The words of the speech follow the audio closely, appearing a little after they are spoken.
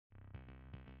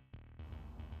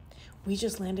We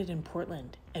just landed in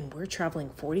Portland, and we're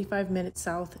traveling 45 minutes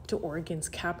south to Oregon's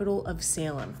capital of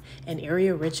Salem, an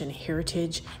area rich in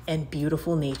heritage and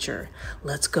beautiful nature.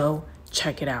 Let's go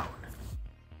check it out.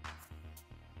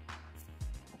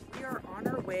 We are on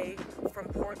our way from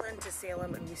Portland to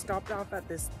Salem, and we stopped off at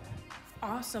this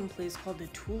awesome place called the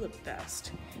Tulip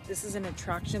Fest. This is an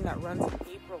attraction that runs in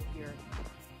April here.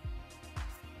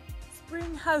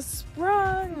 Spring has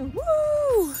sprung!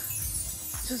 Woo!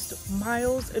 Just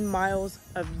miles and miles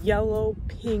of yellow,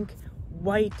 pink,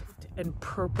 white, and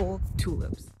purple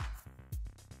tulips.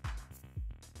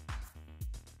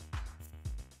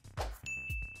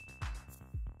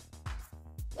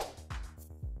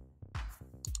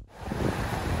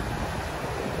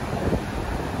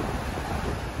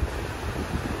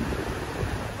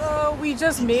 So we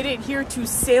just made it here to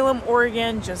Salem,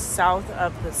 Oregon, just south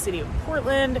of the city of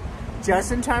Portland.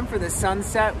 Just in time for the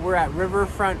sunset. We're at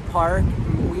Riverfront Park.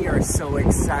 We are so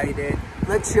excited.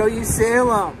 Let's show you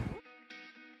Salem.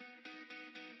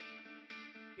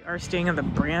 We are staying at the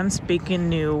brand spanking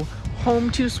new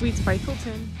Home 2 Suites by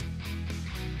Hilton.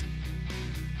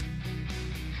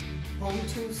 Home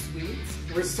 2 Suites.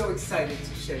 We're so excited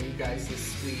to show you guys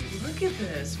this suite. Look at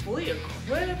this, fully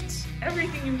equipped.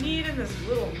 Everything you need in this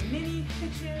little mini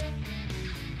kitchen.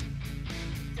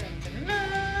 Dun, dun,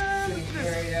 dun. Look at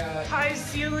this high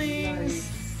ceilings.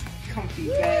 Nice. Comfy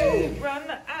bed. Run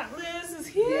the Atlas is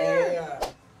here. Yeah.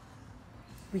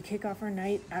 We kick off our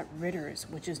night at Ritter's,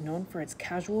 which is known for its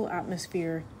casual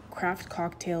atmosphere, craft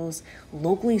cocktails,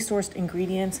 locally sourced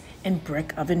ingredients, and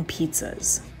brick oven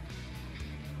pizzas.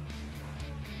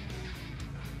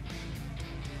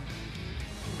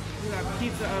 Look at that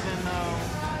pizza oven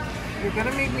though. You're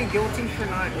gonna make me guilty for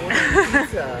not ordering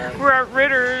pizza. We're at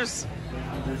Ritter's.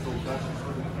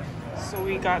 So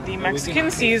we got the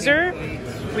Mexican Caesar,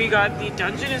 we got the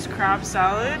Dungeness crab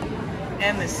salad,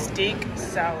 and the steak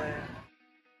salad.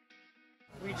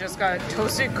 We just got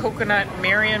toasted coconut,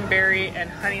 Marionberry, and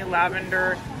honey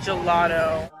lavender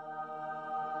gelato.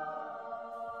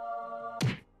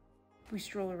 We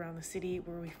stroll around the city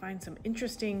where we find some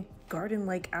interesting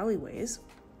garden-like alleyways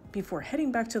before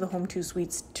heading back to the Home 2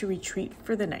 Suites to retreat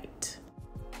for the night.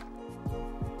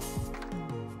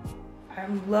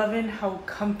 I'm loving how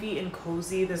comfy and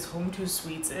cozy this Home 2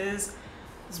 Suites is.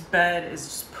 This bed is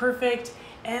just perfect,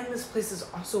 and this place is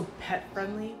also pet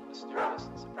friendly.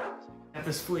 Have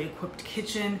this fully equipped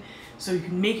kitchen, so you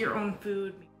can make your own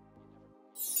food.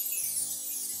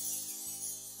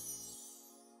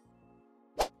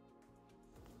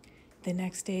 The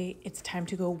next day, it's time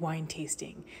to go wine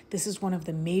tasting. This is one of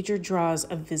the major draws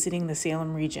of visiting the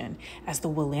Salem region, as the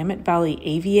Willamette Valley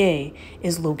AVA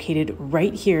is located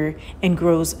right here and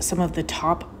grows some of the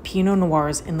top Pinot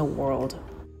Noirs in the world.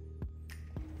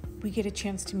 We get a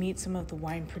chance to meet some of the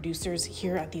wine producers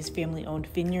here at these family-owned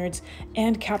vineyards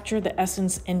and capture the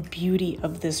essence and beauty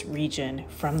of this region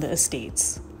from the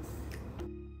estates.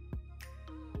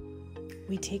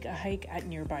 We take a hike at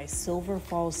nearby Silver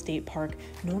Falls State Park,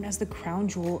 known as the crown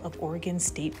jewel of Oregon's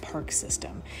state park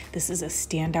system. This is a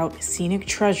standout scenic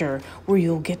treasure where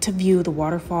you'll get to view the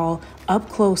waterfall up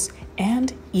close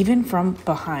and even from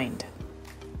behind.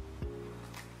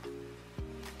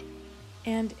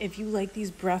 And if you like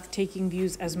these breathtaking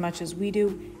views as much as we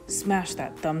do, smash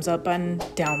that thumbs up button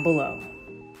down below.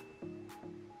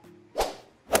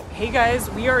 Hey guys,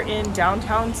 we are in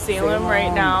downtown Salem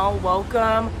right now.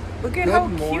 Welcome. Look at how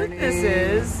cute this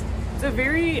is. It's a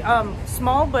very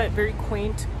small but very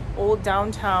quaint old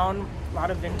downtown. A lot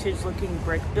of vintage looking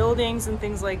brick buildings and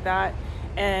things like that.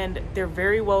 And they're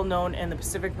very well known in the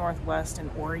Pacific Northwest and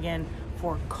Oregon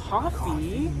for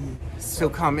coffee. So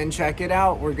come and check it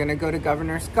out. We're gonna go to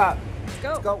Governor's Cup. Let's go.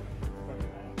 Let's go.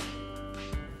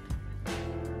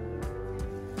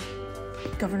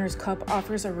 Governor's Cup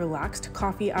offers a relaxed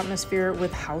coffee atmosphere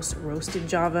with house roasted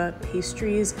Java,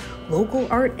 pastries, local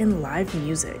art, and live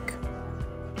music.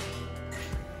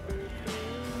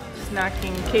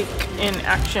 Snacking cake in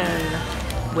action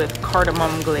with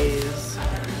cardamom glaze.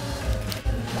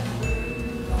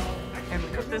 And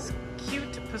look at this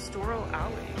cute pastoral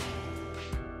alley.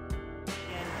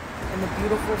 And the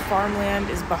beautiful farmland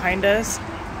is behind us,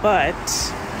 but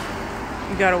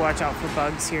you gotta watch out for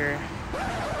bugs here.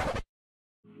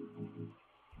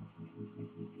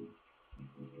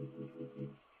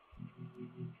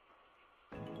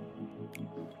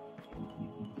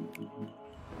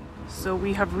 So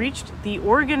we have reached the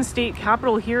Oregon State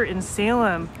Capitol here in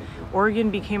Salem.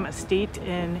 Oregon became a state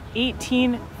in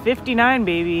 1859,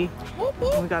 baby.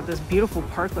 And we got this beautiful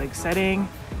park-like setting.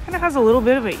 Kind of has a little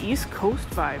bit of an East Coast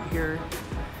vibe here.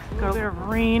 Got a bit of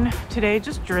rain today,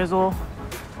 just drizzle,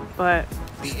 but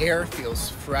The air feels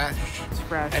fresh. It's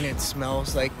fresh. And it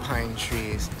smells like pine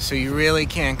trees. So you really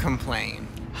can't complain.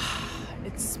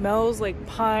 It smells like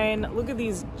pine. Look at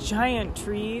these giant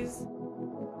trees.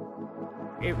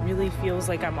 It really feels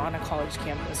like I'm on a college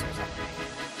campus or something.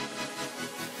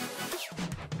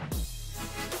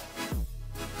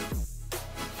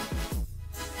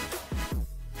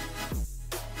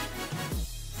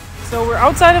 So we're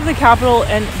outside of the Capitol,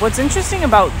 and what's interesting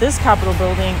about this Capitol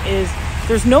building is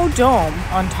there's no dome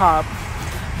on top,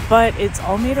 but it's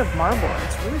all made of marble.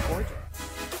 It's really gorgeous.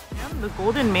 And the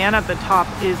golden man at the top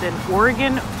is an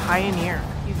Oregon pioneer.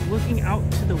 He's looking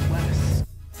out to the west.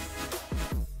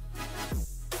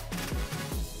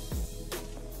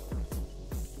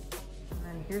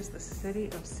 And here's the city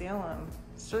of Salem,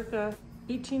 circa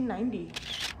 1890.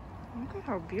 Look at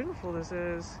how beautiful this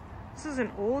is. This is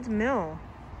an old mill.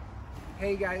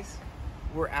 Hey guys,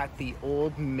 we're at the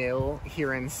old mill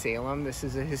here in Salem. This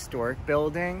is a historic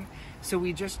building. So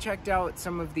we just checked out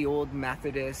some of the old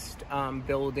Methodist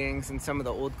buildings and some of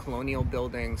the old colonial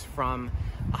buildings from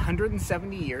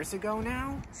 170 years ago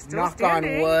now. Still Knock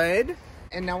standing. on wood.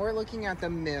 And now we're looking at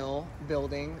the mill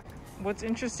building. What's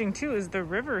interesting too is the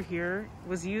river here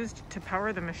was used to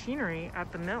power the machinery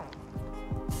at the mill.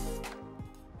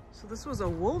 So this was a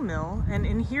wool mill, and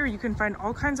in here you can find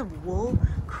all kinds of wool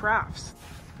crafts.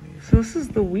 So this is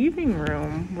the weaving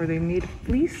room where they made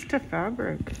fleece to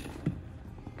fabric. You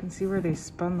can see where they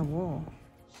spun the wool.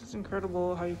 This is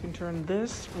incredible how you can turn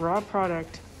this raw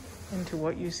product into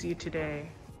what you see today.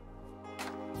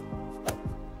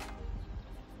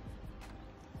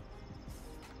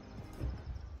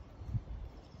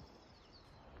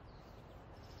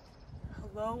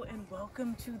 Hello and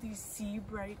welcome to the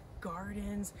Sebright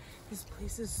Gardens. This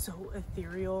place is so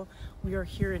ethereal. We are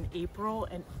here in April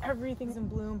and everything's in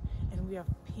bloom, and we have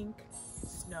pink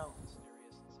snow.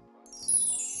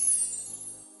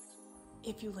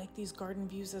 If you like these garden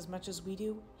views as much as we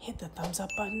do, hit the thumbs up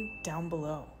button down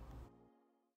below.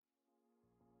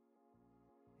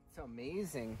 It's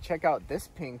amazing. Check out this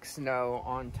pink snow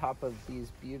on top of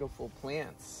these beautiful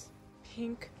plants.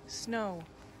 Pink snow.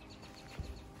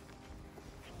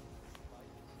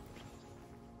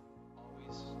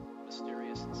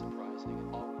 Mysterious and surprising.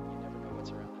 You never know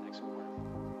what's around the next corner.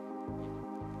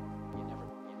 You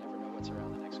never know what's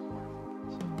around the next corner.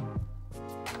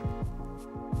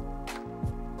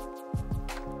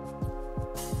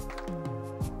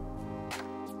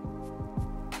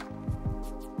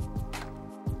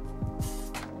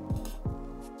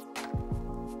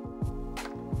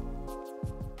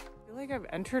 I feel like I've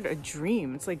entered a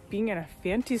dream. It's like being in a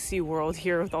fantasy world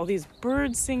here with all these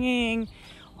birds singing.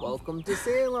 Welcome to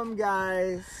Salem,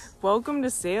 guys. Welcome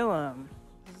to Salem.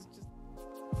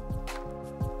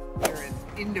 We're in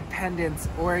Independence,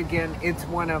 Oregon. It's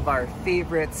one of our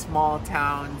favorite small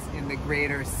towns in the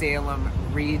greater Salem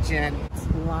region. It's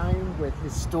lined with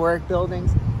historic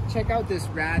buildings. Check out this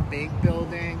rad bank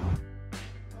building.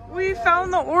 We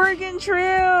found the Oregon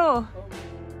Trail.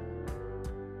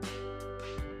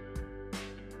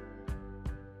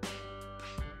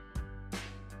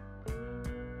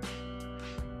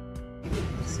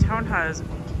 This town has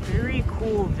very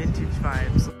cool vintage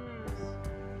vibes.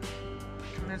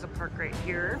 And there's a park right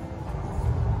here.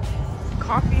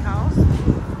 Coffee house.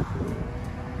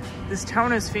 This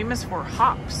town is famous for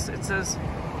hops. It says,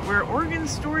 where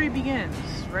Oregon's story begins,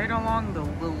 right along the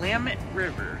Willamette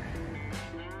River.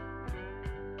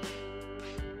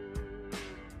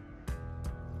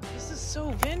 This is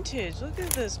so vintage. Look at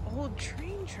this old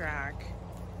train track.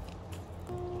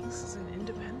 This is an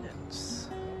Independence.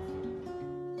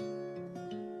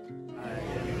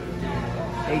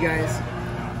 Hey guys,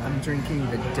 I'm drinking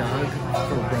the Doug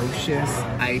Ferocious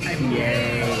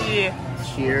IPA.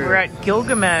 Cheers. We're at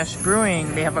Gilgamesh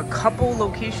Brewing. They have a couple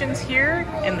locations here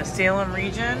in the Salem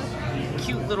region.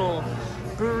 Cute little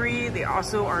brewery. They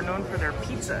also are known for their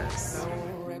pizzas.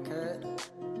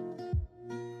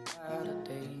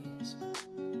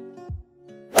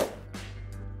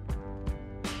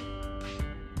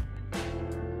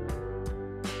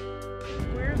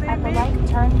 Where are they At the made? right,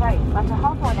 turn right onto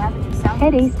Hawthorne Avenue South.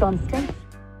 Head east on State.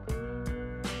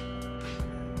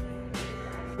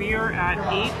 We are at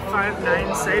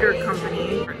 859 Cider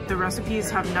Company. The recipes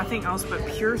have nothing else but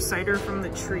pure cider from the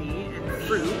tree and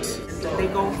fruit. They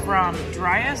go from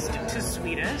driest to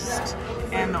sweetest.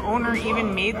 And the owner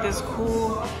even made this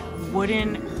cool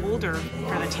wooden holder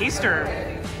for the taster.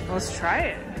 Let's try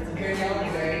it.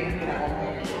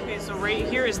 Okay, so right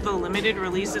here is the limited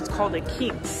release. It's called a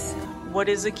Keats. What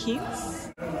is a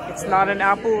Keats? It's not an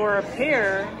apple or a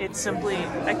pear. It's simply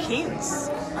a Keats.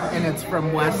 And it's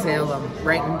from West Salem,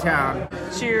 right in town.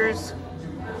 Cheers.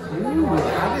 Ooh,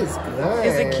 that is good.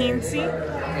 Is it Quincy?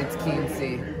 It's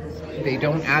Quincy. They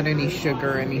don't add any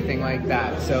sugar or anything like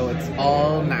that, so it's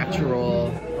all natural.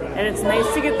 And it's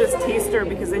nice to get this taster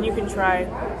because then you can try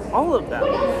all of them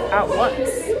at once.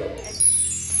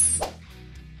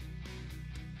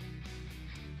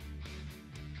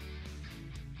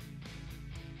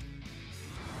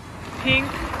 Pink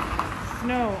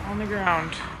snow on the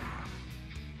ground.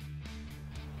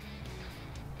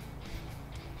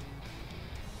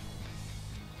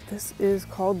 This is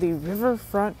called the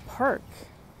Riverfront Park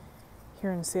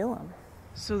here in Salem.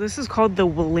 So this is called the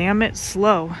Willamette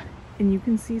Slough, and you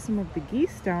can see some of the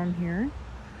geese down here.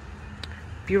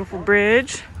 Beautiful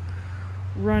bridge,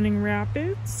 running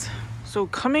rapids. So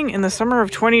coming in the summer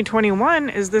of 2021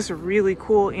 is this really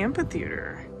cool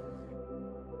amphitheater.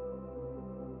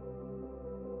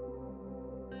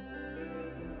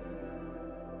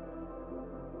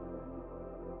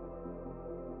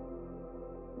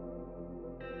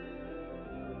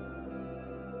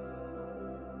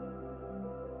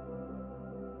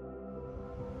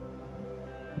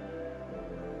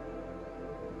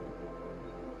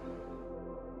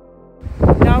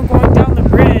 Now going down the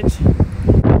bridge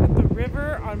with the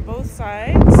river on both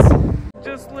sides.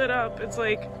 Just lit up. It's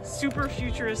like super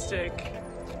futuristic.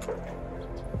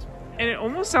 And it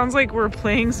almost sounds like we're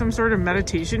playing some sort of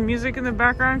meditation music in the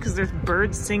background because there's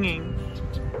birds singing.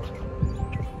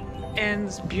 And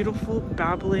this beautiful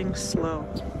babbling slow.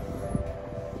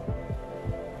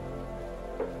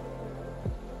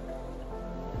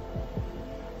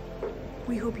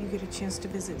 We hope you get a chance to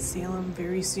visit Salem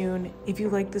very soon. If you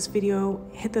like this video,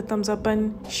 hit the thumbs up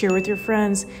button, share with your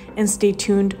friends, and stay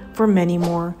tuned for many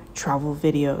more travel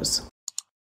videos.